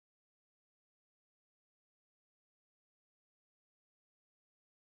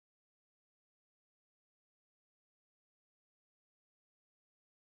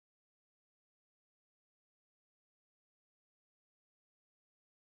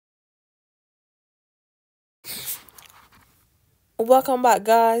Welcome back,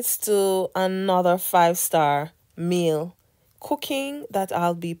 guys, to another 5-star meal cooking that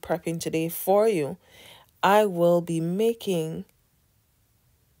I'll be prepping today for you. I will be making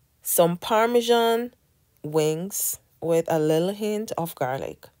some Parmesan wings with a little hint of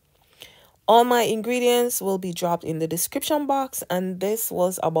garlic. All my ingredients will be dropped in the description box, and this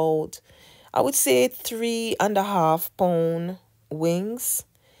was about, I would say, 3.5 pound wings.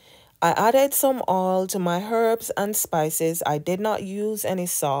 I added some oil to my herbs and spices. I did not use any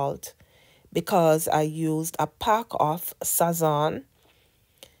salt because I used a pack of Sazon.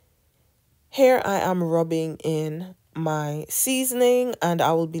 Here I am rubbing in my seasoning, and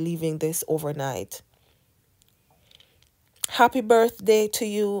I will be leaving this overnight. Happy birthday to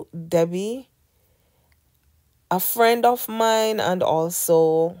you, Debbie. A friend of mine and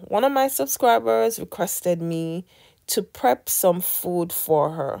also one of my subscribers requested me to prep some food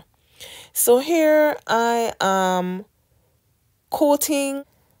for her. So here I am coating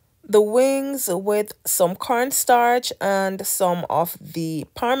the wings with some cornstarch and some of the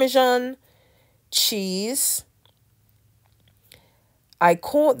Parmesan cheese. I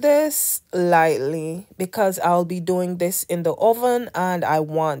coat this lightly because I'll be doing this in the oven and I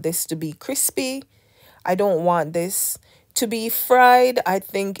want this to be crispy. I don't want this to be fried. I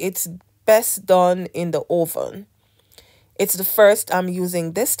think it's best done in the oven. It's the first I'm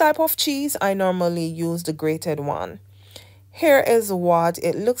using this type of cheese. I normally use the grated one. Here is what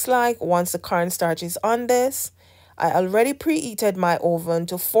it looks like once the cornstarch is on this. I already preheated my oven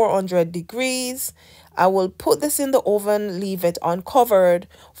to 400 degrees. I will put this in the oven, leave it uncovered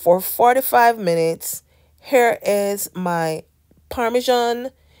for 45 minutes. Here is my Parmesan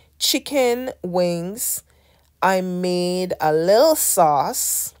chicken wings. I made a little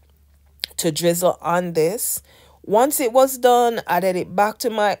sauce to drizzle on this. Once it was done, added it back to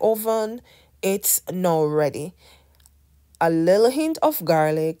my oven. It's now ready. A little hint of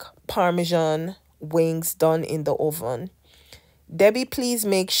garlic, Parmesan wings done in the oven. Debbie, please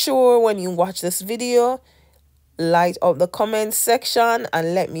make sure when you watch this video, light up the comment section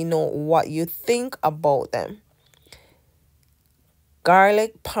and let me know what you think about them.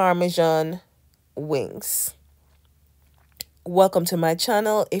 Garlic Parmesan wings. Welcome to my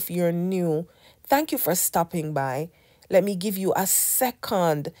channel. If you're new, thank you for stopping by. Let me give you a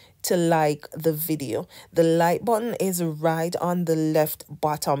second to like the video. The like button is right on the left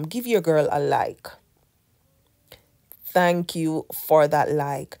bottom. Give your girl a like. Thank you for that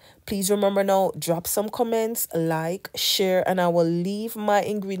like. Please remember now, drop some comments, like, share, and I will leave my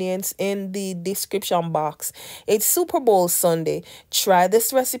ingredients in the description box. It's Super Bowl Sunday. Try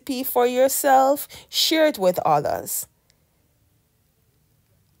this recipe for yourself. Share it with others.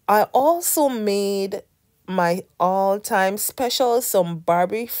 I also made my all-time special, some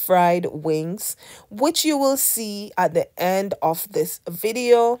Barbie fried wings, which you will see at the end of this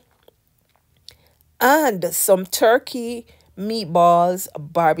video, and some turkey meatballs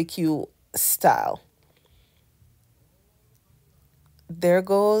barbecue style. There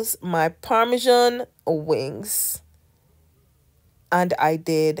goes my Parmesan wings, and I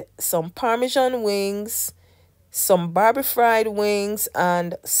did some Parmesan wings, some Barbie fried wings,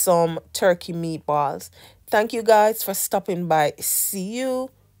 and some turkey meatballs. Thank you guys for stopping by. See you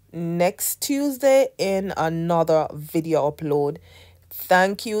next Tuesday in another video upload.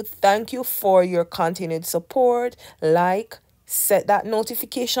 Thank you for your continued support. Like, set that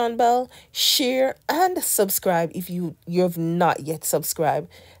notification bell, share, and subscribe if you've not yet subscribed.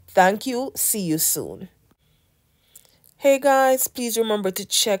 Thank you. See you soon. Hey guys, please remember to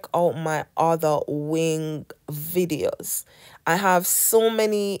check out my other wing videos. I have so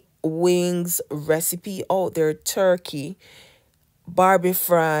many wings recipe out there. Turkey, Barbie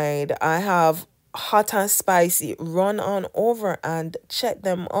fried. I have hot and spicy. Run on over and check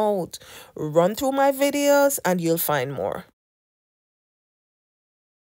them out. Run through my videos and you'll find more.